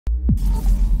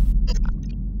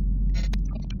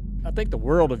I think the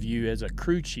world of you as a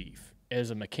crew chief, as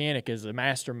a mechanic, as a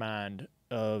mastermind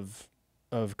of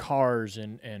cars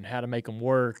and how to make them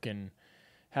work and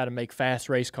how to make fast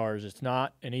race cars. It's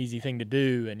not an easy thing to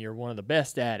do, and you're one of the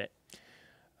best at it.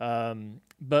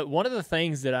 But one of the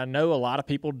things that I know a lot of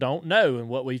people don't know, and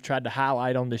what we've tried to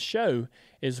highlight on this show,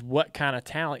 is what kind of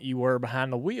talent you were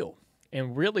behind the wheel,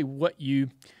 and really what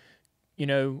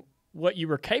what you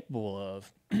were capable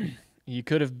of. You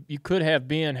could have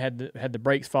been, had the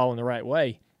brakes fallen the right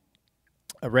way,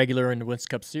 a regular in the Winston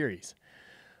Cup Series.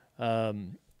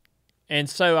 And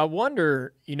so I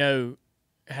wonder,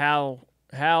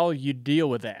 how you deal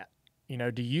with that.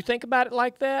 Do you think about it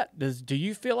like that? Do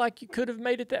you feel like you could have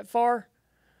made it that far?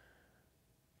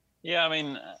 Yeah, I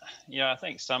mean, I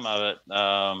think some of it.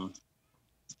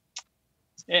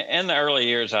 In the early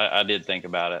years, I did think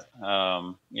about it.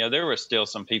 There were still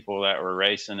some people that were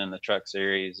racing in the truck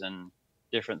series and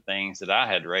different things that I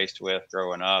had raced with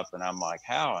growing up. And I'm like,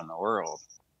 how in the world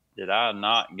did I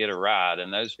not get a ride?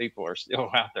 And those people are still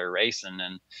out there racing.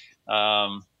 And,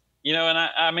 and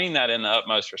I mean that in the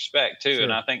utmost respect too. Sure.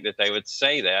 And I think that they would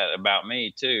say that about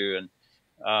me too.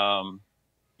 And,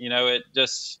 it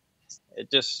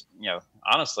just,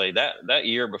 honestly, that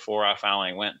year before I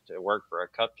finally went to work for a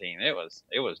Cup team, it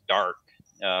was dark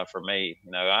for me.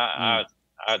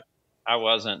 I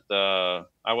wasn't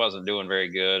doing very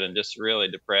good and just really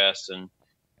depressed, and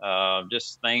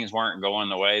just things weren't going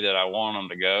the way that I want them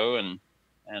to go. And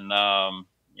I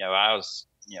was,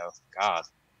 God,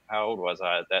 how old was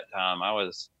I at that time? I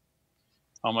was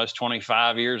almost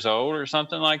 25 years old or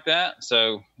something like that.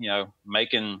 So,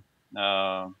 making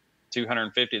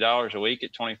 $250 a week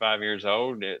at 25 years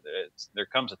old, there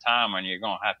comes a time when you're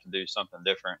going to have to do something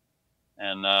different.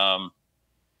 And,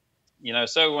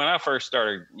 so when I first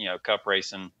started, Cup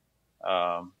racing,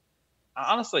 I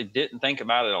honestly didn't think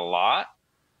about it a lot.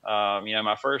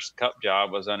 My first Cup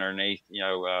job was underneath,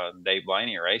 Dave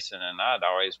Blaney racing, and I'd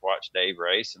always watched Dave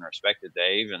race and respected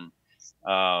Dave. And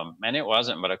it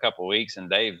wasn't but a couple of weeks, and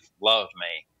Dave loved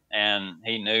me, and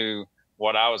he knew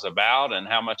what I was about and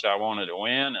how much I wanted to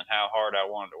win and how hard I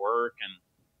wanted to work. And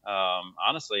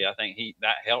honestly, I think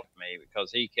that helped me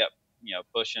because he kept,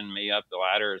 pushing me up the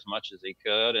ladder as much as he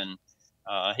could. And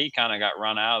he kind of got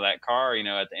run out of that car,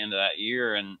 at the end of that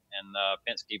year, and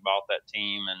Penske bought that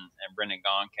team, and Brendan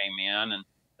Gaughan came in, and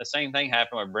the same thing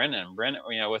happened with Brendan. Brendan,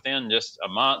 within just a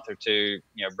month or two,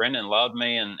 Brendan loved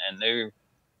me and knew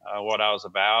what I was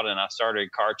about, and I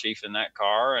started car chief in that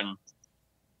car, and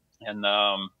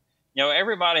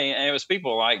everybody, and it was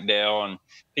people like Dale and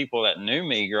people that knew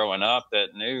me growing up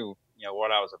that knew,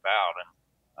 what I was about. And,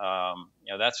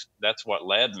 that's what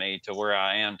led me to where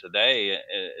I am today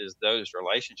is those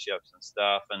relationships and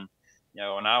stuff. And,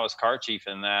 when I was car chief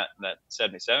in that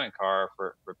 77 car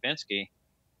for Penske,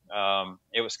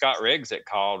 it was Scott Riggs that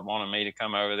wanted me to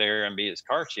come over there and be his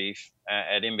car chief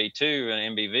at MB2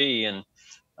 and MBV. And,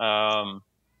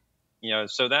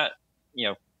 so that,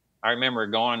 I remember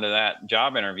going to that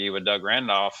job interview with Doug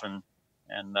Randolph, and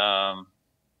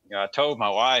I told my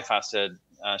wife, I said,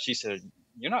 she said,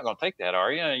 "You're not going to take that,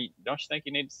 are you? Don't you think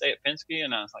you need to stay at Penske?"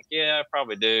 And I was like, "Yeah, I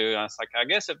probably do." And I was like, "I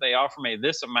guess if they offer me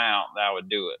this amount, I would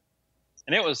do it."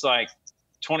 And it was like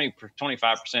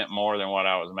 25% more than what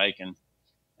I was making.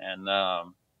 And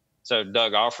so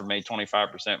Doug offered me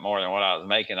 25% more than what I was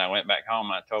making. I went back home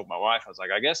and I told my wife, I was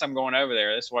like, "I guess I'm going over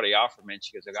there. This is what he offered me." And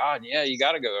she goes, "Oh, yeah, you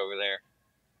got to go over there."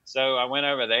 So I went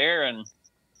over there, and,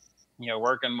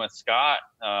 working with Scott,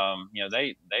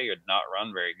 they had not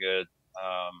run very good.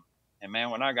 And man,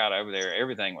 when I got over there,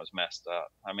 everything was messed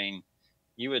up. I mean,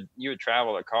 you would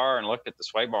travel the car and look at the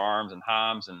sway bar arms and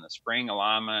heims and the spring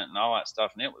alignment and all that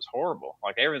stuff, and it was horrible.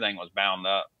 Like everything was bound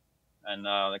up, and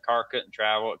the car couldn't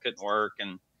travel, it couldn't work,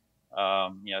 and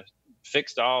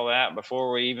fixed all that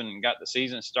before we even got the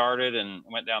season started, and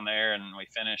went down there and we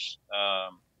finished.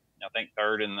 I think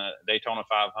third in the Daytona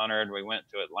 500. We went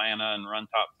to Atlanta and run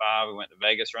top 5. We went to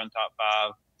Vegas, run top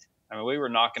 5. I mean, we were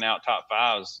knocking out top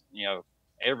 5s,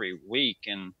 every week.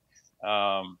 And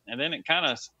then it kind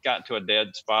of got to a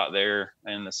dead spot there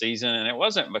in the season. And it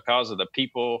wasn't because of the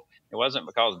people. It wasn't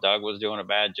because Doug was doing a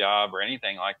bad job or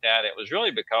anything like that. It was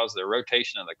really because of the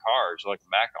rotation of the cars,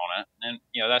 looking back on it. And,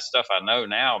 that's stuff I know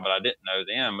now, but I didn't know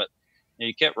then. But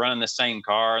you kept running the same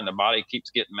car, and the body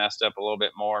keeps getting messed up a little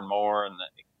bit more and more. And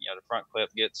the front clip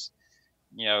gets,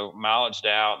 mileaged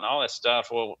out and all this stuff.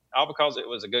 Well, all because it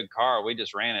was a good car. We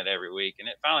just ran it every week, and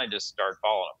it finally just started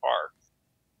falling apart.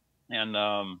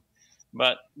 And,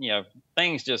 but,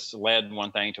 things just led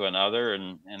one thing to another,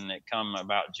 and it come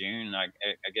about June. I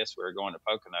guess we were going to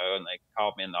Pocono, and they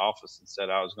called me in the office and said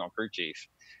I was going crew chief.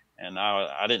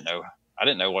 I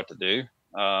didn't know what to do.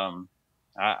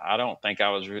 I don't think I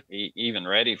was even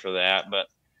ready for that, but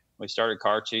we started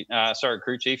I started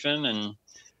crew chiefing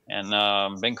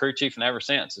and been crew chiefing ever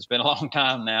since. It's been a long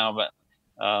time now, but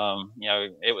you know,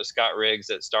 it was Scott Riggs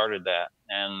that started that,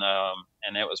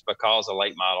 and it was because of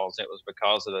late models. It was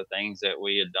because of the things that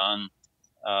we had done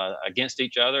against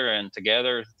each other and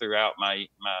together throughout my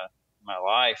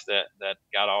life that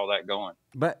got all that going.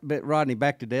 But Rodney,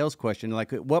 back to Dale's question,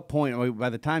 like at what point, by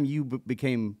the time you went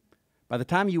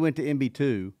to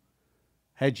MB2,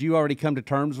 had you already come to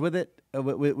terms with it?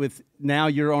 With now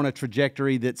you're on a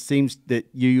trajectory that seems that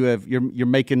you're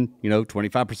making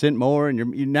 25% more,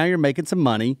 and now you're making some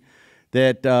money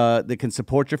that can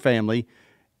support your family.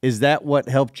 Is that what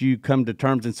helped you come to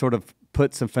terms and sort of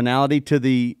put some finality to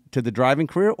the driving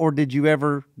career, or did you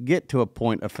ever get to a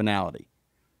point of finality?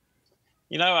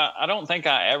 You know, I don't think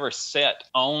I ever sat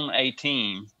on a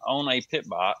team, on a pit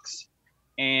box,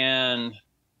 and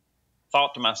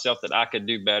thought to myself that I could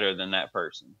do better than that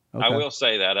person. Okay. I will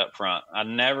say that up front. I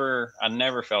never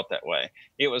felt that way.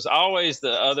 It was always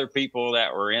the other people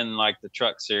that were in like the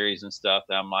truck series and stuff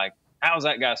that I'm like, how's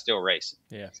that guy still racing?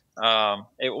 Yeah.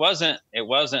 It wasn't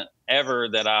ever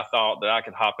that I thought that I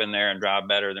could hop in there and drive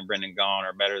better than Brendan Gaughan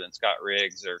or better than Scott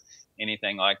Riggs or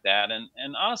anything like that. And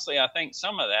honestly, I think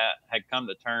some of that had come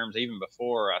to terms even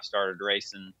before I started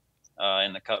racing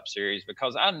in the Cup Series,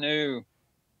 because I knew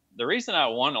the reason I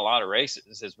won a lot of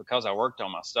races is because I worked on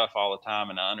my stuff all the time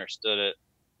and I understood it.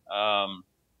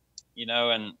 You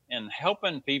know, and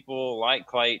helping people like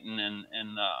Clayton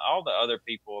and all the other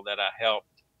people that I helped,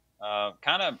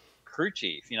 kind of crew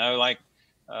chief, you know, like,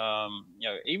 you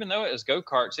know, even though it was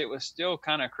go-karts, it was still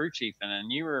kind of crew chiefing, and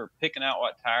you were picking out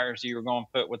what tires you were going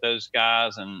to put with those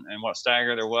guys and what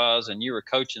stagger there was, and you were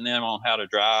coaching them on how to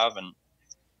drive. And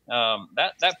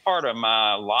that part of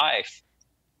my life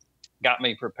got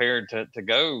me prepared to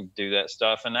go do that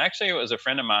stuff. And actually it was a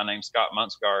friend of mine named Scott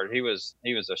Munsgard. He was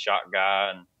a shock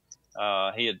guy,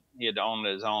 and he had owned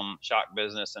his own shock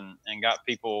business and got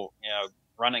people, you know,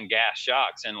 running gas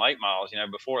shocks in late models. You know,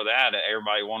 before that,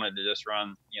 everybody wanted to just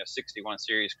run, you know, 61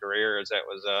 series Carreras. That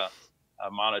was a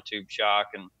monotube shock.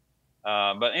 And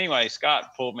but anyway,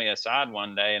 Scott pulled me aside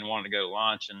one day and wanted to go to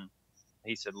lunch, and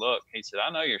he said, look, he said,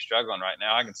 I know you're struggling right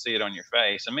now. I can see it on your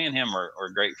face. And me and him were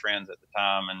great friends at the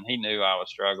time, and he knew I was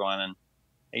struggling. And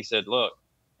he said, look,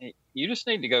 you just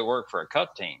need to go work for a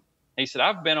Cup team. He said,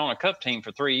 I've been on a Cup team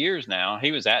for 3 years now.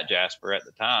 He was at Jasper at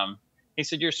the time. He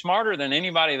said, you're smarter than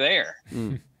anybody there.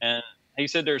 And he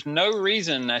said, there's no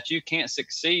reason that you can't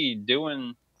succeed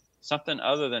doing something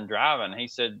other than driving. He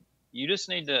said, you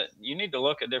need to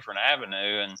look at a different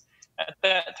avenue. And at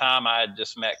that time I had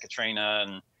just met Katrina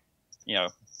and, you know,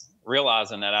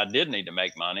 realizing that I did need to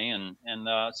make money. And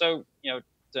so, you know,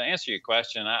 to answer your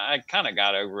question, I kind of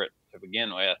got over it to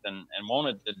begin with and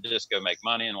wanted to just go make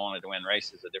money and wanted to win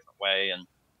races a different way. And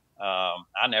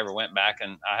I never went back,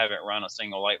 and I haven't run a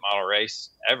single late model race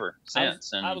ever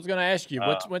since. I was going to ask you,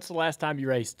 what's the last time you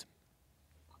raced?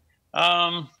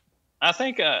 I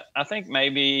think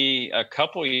maybe a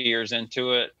couple years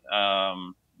into it,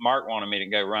 Mark wanted me to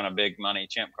go run a big money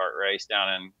Champ Kart race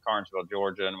down in Carnesville,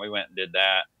 Georgia, and we went and did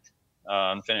that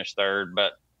and finished third.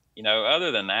 But, you know,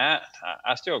 other than that,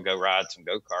 I still go ride some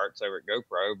go-karts over at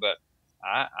GoPro, but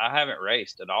I haven't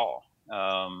raced at all. You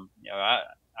know,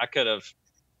 I could have,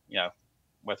 you know,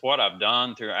 with what I've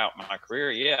done throughout my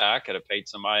career, yeah, I could have paid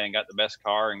somebody and got the best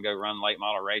car and go run a late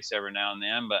model race every now and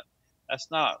then, but that's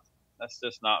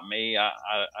just not me.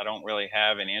 I don't really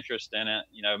have any interest in it.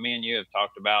 You know, me and you have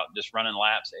talked about just running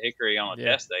laps at Hickory on a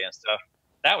test day and stuff.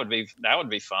 That would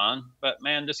be fun. But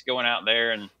man, just going out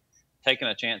there and taking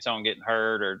a chance on getting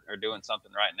hurt or doing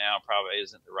something right now probably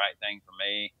isn't the right thing for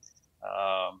me.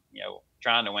 You know,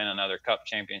 trying to win another Cup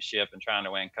championship and trying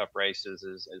to win Cup races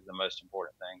is the most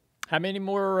important thing. How many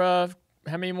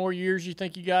more years you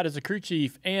think you got as a crew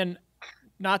chief? And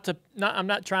I'm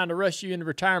not trying to rush you into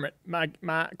retirement.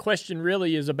 My question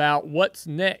really is about what's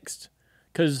next,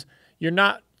 because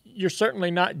you're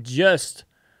certainly not just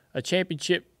a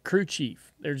championship crew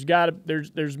chief.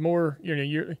 There's more. You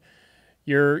know,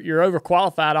 you're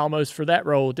overqualified almost for that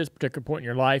role at this particular point in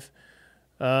your life.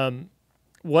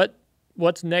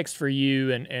 What's next for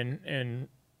you, and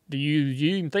do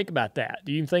you even think about that?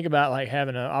 Do you even think about like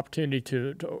having an opportunity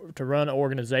to run an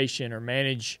organization or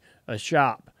manage a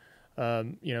shop?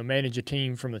 You know, manage a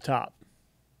team from the top?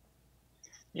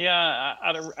 Yeah,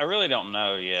 I really don't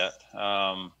know yet.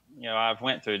 You know, I've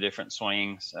went through different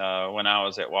swings. When I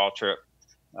was at Waltrip,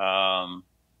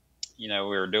 you know,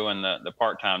 we were doing the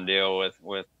part-time deal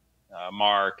with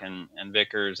Mark and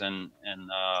Vickers and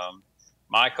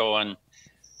Michael. And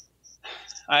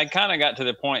I kind of got to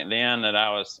the point then that I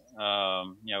was,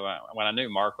 you know, when I knew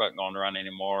Mark wasn't going to run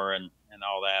anymore and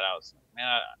all that, I was, man,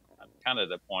 I'm kind of at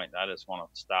the point that I just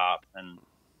want to stop and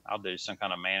I'll do some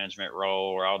kind of management role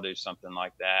or I'll do something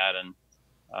like that. And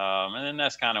then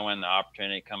that's kind of when the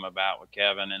opportunity come about with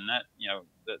Kevin, and that, you know,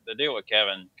 the deal with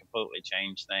Kevin completely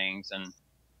changed things and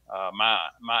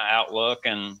my outlook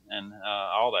and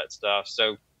all that stuff.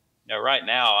 So, you know, right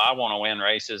now I want to win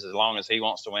races as long as he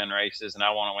wants to win races, and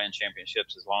I want to win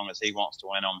championships as long as he wants to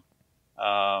win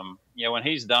them. You know, when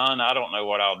he's done, I don't know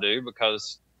what I'll do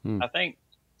because I think,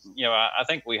 you know, I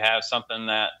think we have something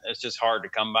that it's just hard to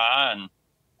come by, and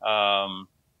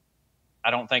I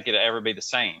don't think it'll ever be the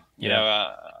same. You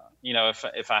know,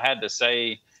 if I had to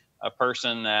say a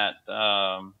person that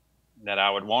that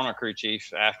I would want a crew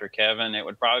chief after Kevin, it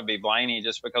would probably be Blaney,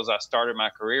 just because I started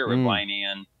my career with Blaney,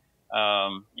 and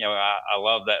you know, I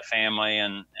love that family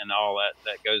and all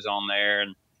that goes on there.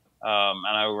 And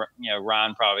I know, you know,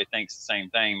 Ryan probably thinks the same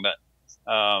thing, but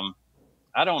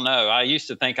I don't know. I used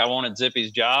to think I wanted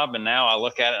Zippy's job, and now I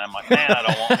look at it and I'm like, man, I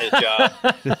don't want his job.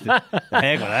 The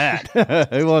heck with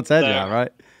that. Who wants that job,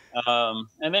 right?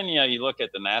 And then, you know, you look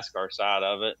at the NASCAR side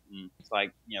of it, and it's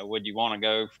like, you know, would you want to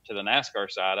go to the NASCAR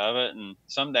side of it? And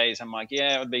some days I'm like,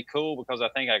 yeah, it would be cool because I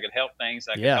think I could help things.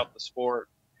 I could help the sport.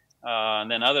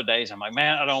 And then other days I'm like,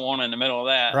 man, I don't want in the middle of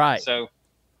that. Right. So,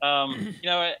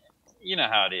 you know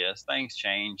how it is. Things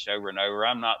change over and over.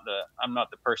 I'm not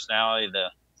the personality to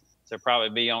probably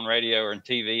be on radio or on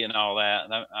TV and all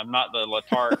that. I'm not the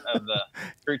Letarte of the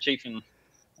crew chiefing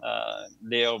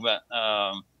deal, but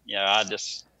yeah, I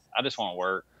just want to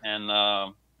work and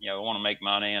you know, want to make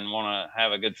money and want to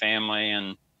have a good family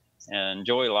and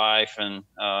enjoy life. And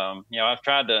you know, I've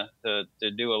tried to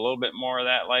do a little bit more of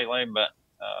that lately, but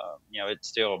you know, it's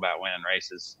still about winning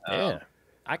races. Yeah.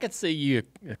 I could see you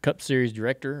a Cup Series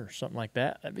director or something like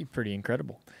that. That'd be pretty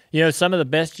incredible. You know, some of the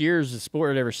best years the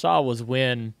sport ever saw was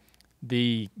when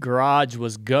the garage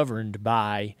was governed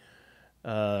by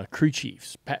crew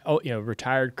chiefs. You know,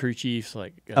 retired crew chiefs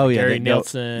like Gary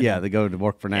Nelson. They go to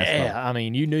work for NASCAR. Yeah, I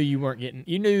mean, you knew you weren't getting.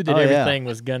 You knew that everything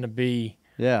was going to be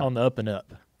on the up and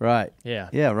up. Right. Yeah.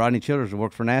 Yeah. Rodney Childers will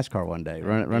work for NASCAR one day,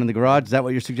 running the garage. Is that what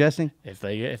you're suggesting? If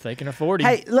they can afford him.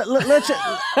 Hey, let's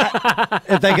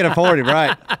if they can afford him,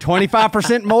 right?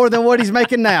 25% more than what he's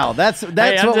making now. That's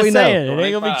what we know. It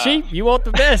ain't gonna be cheap. You want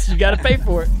the best, you got to pay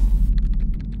for it.